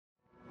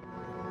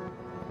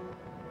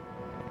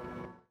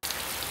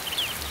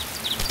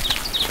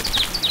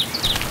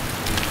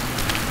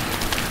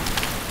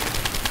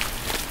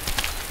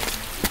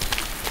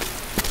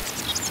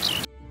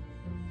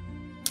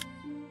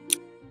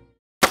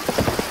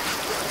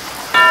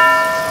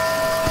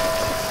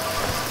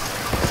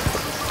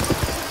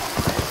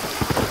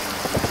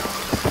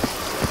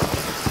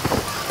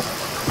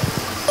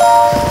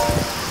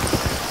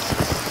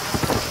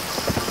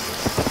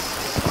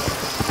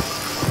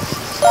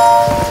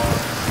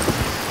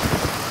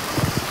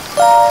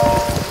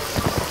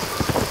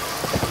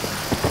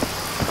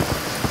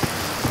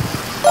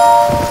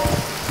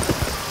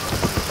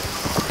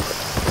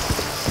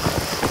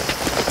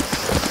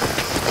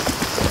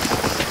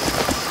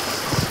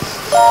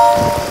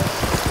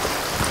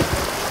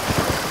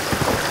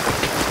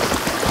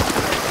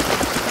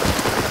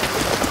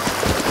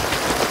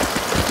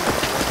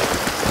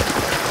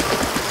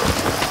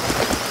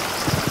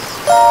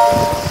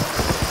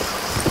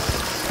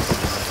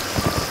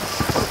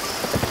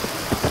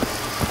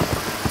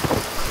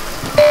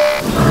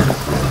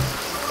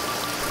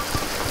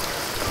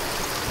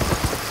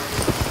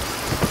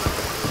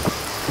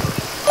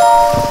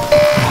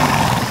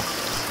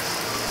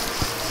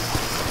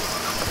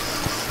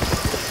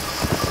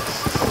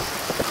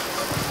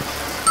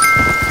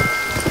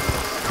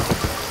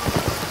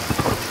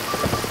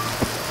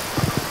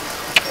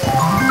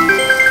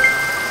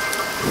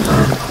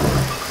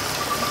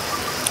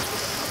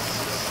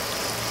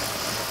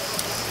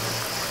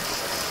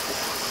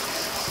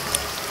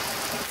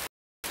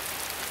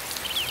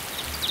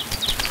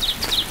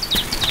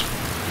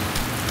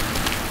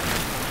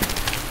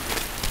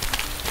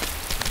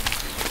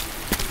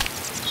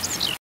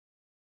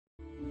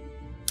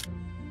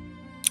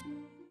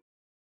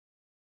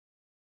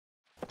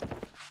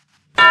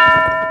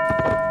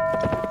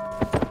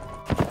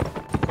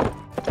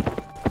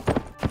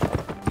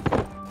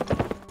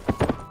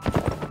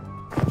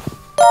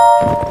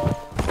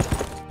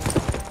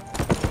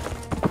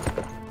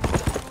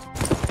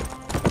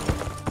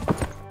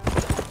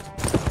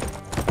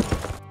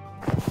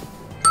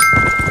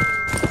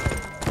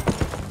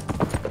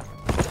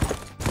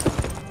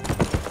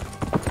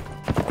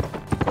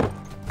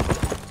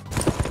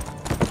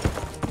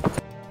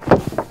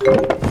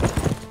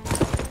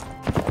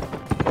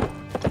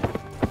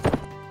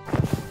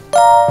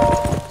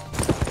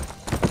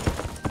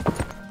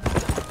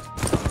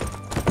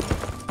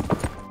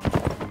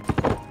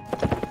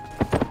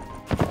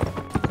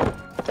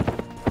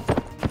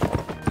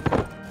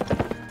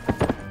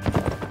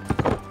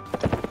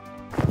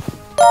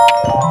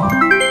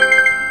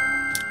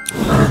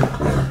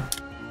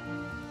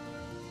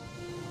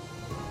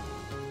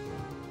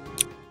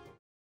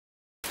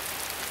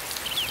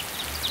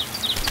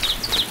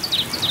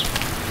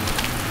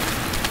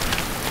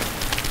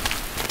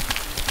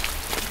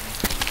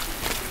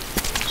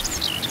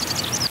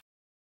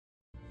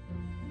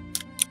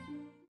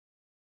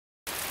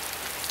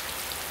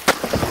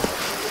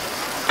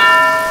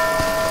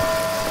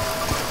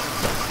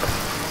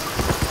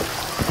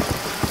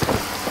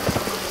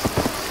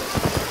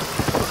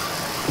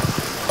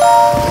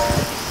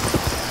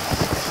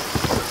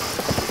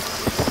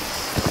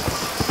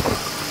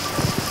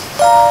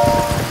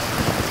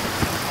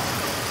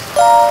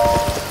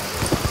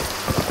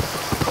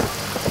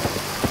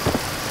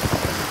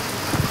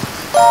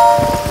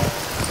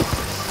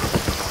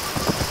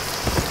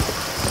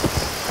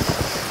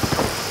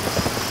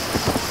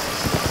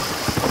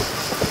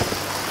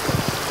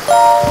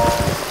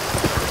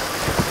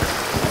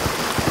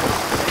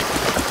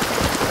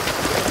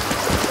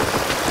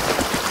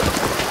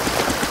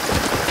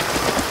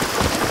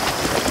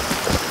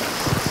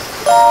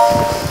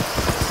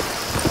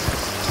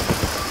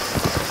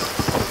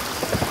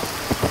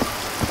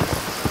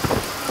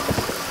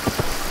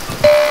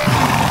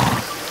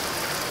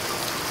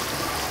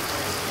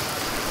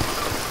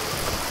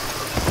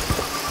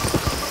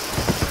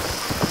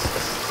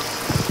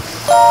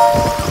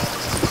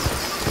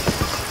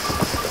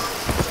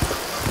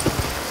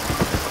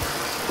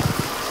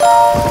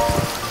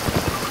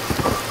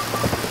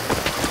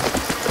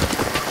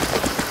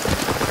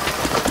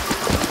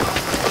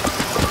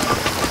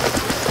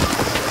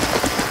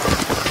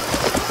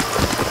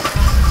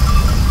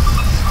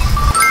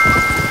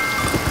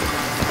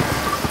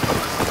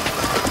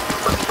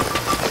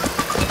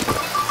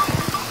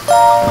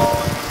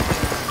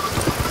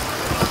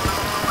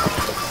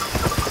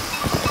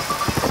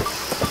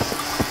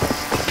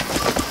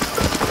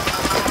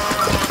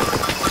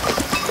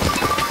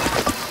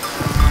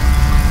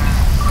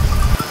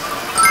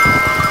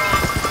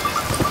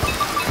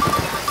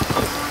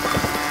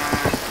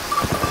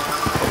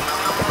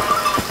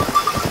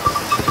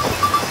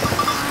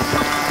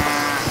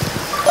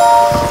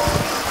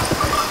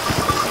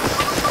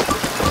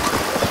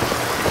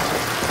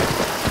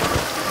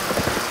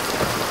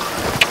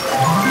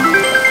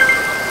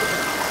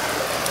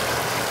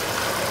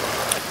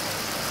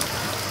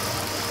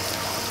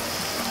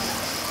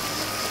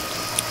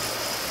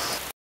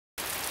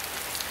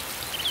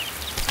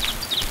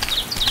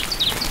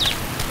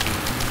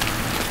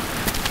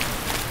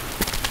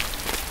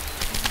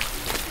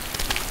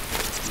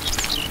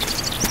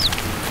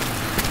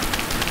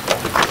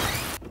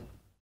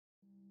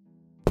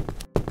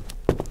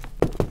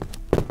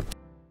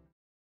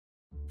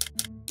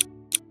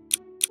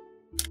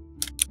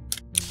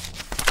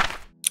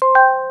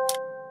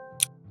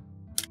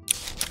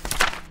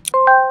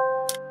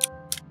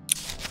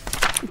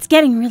It's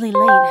getting really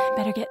late.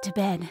 Better get to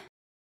bed.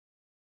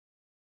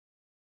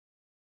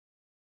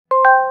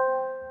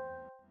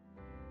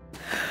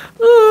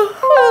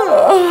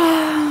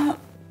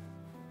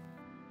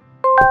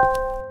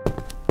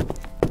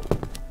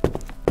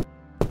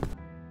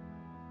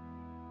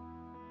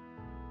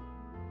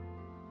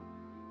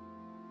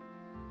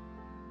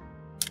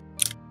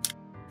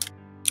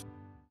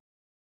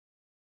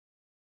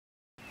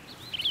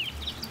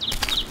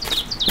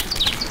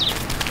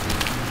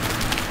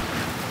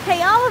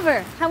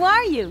 Oliver, how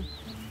are you?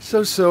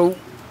 So,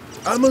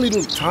 I'm a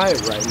little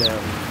tired right now.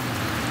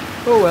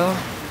 Oh well.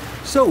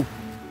 So,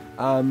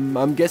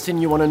 I'm guessing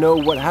you want to know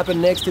what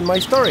happened next in my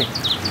story.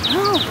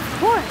 Oh, of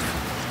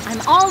course. I'm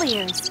all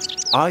ears.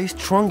 I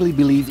strongly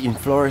believe in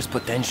Flora's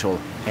potential,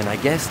 and I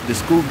guess the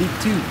school did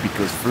too,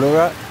 because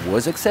Flora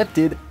was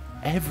accepted.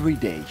 Every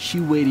day she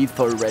waited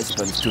for a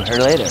response to her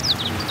letter.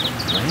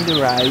 When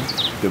it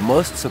arrived, the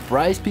most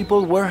surprised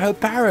people were her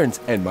parents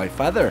and my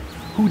father,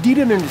 who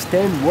didn't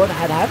understand what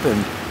had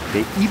happened.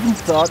 They even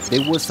thought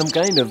there was some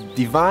kind of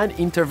divine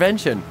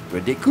intervention,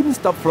 but they couldn't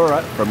stop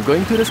Flora from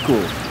going to the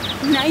school.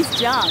 Nice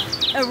job.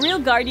 A real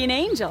guardian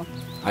angel.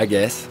 I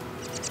guess.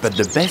 But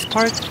the best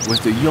part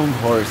was the young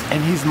horse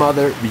and his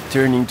mother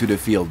returning to the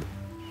field.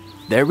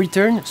 Their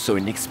return, so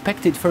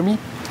unexpected for me,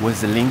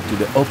 was a link to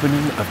the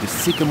opening of the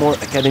Sycamore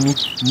Academy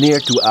near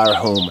to our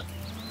home.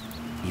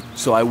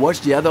 So I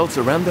watched the adults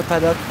around the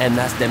paddock and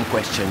asked them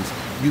questions.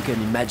 You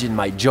can imagine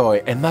my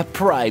joy and my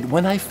pride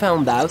when I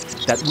found out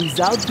that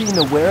without being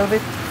aware of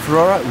it,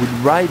 Flora would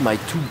ride my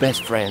two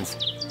best friends.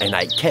 And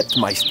I kept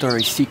my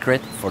story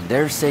secret for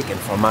their sake and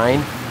for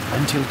mine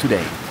until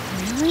today.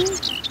 Really?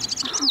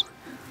 Oh,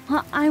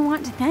 well, I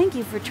want to thank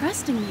you for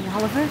trusting me,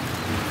 Oliver.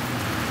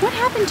 What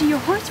happened to your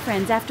horse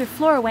friends after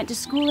Flora went to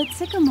school at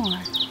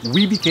Sycamore?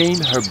 We became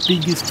her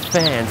biggest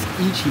fans,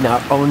 each in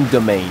our own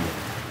domain.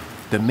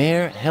 The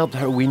mare helped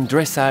her win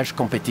dressage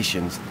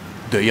competitions.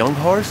 The young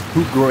horse,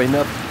 who growing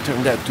up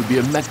turned out to be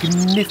a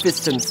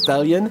magnificent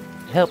stallion,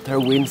 helped her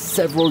win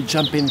several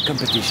jumping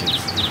competitions.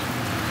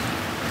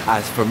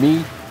 As for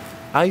me,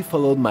 I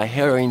followed my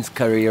heroine's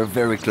career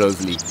very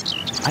closely.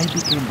 I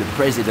became the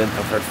president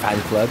of her fan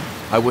club.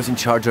 I was in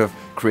charge of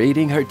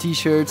creating her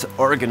t-shirts,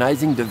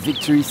 organizing the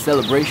victory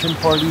celebration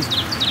parties,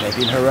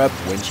 pepping her up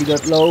when she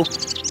got low.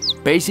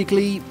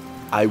 Basically,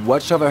 I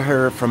watched over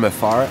her from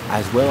afar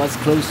as well as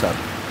close up.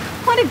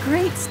 What a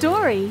great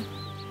story.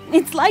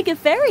 It's like a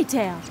fairy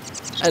tale.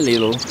 A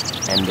little,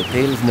 and the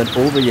tale is not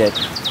over yet,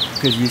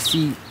 because you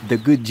see, the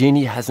good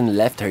genie hasn't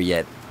left her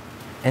yet.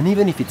 And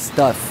even if it's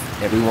tough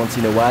every once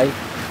in a while,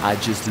 I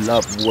just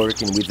love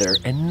working with her,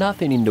 and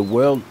nothing in the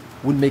world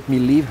would make me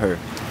leave her.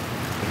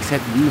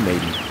 Except you,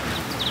 maybe.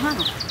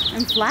 Wow,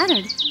 I'm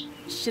flattered.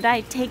 Should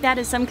I take that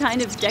as some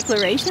kind of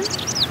declaration?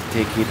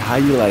 Take it how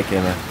you like,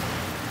 Emma.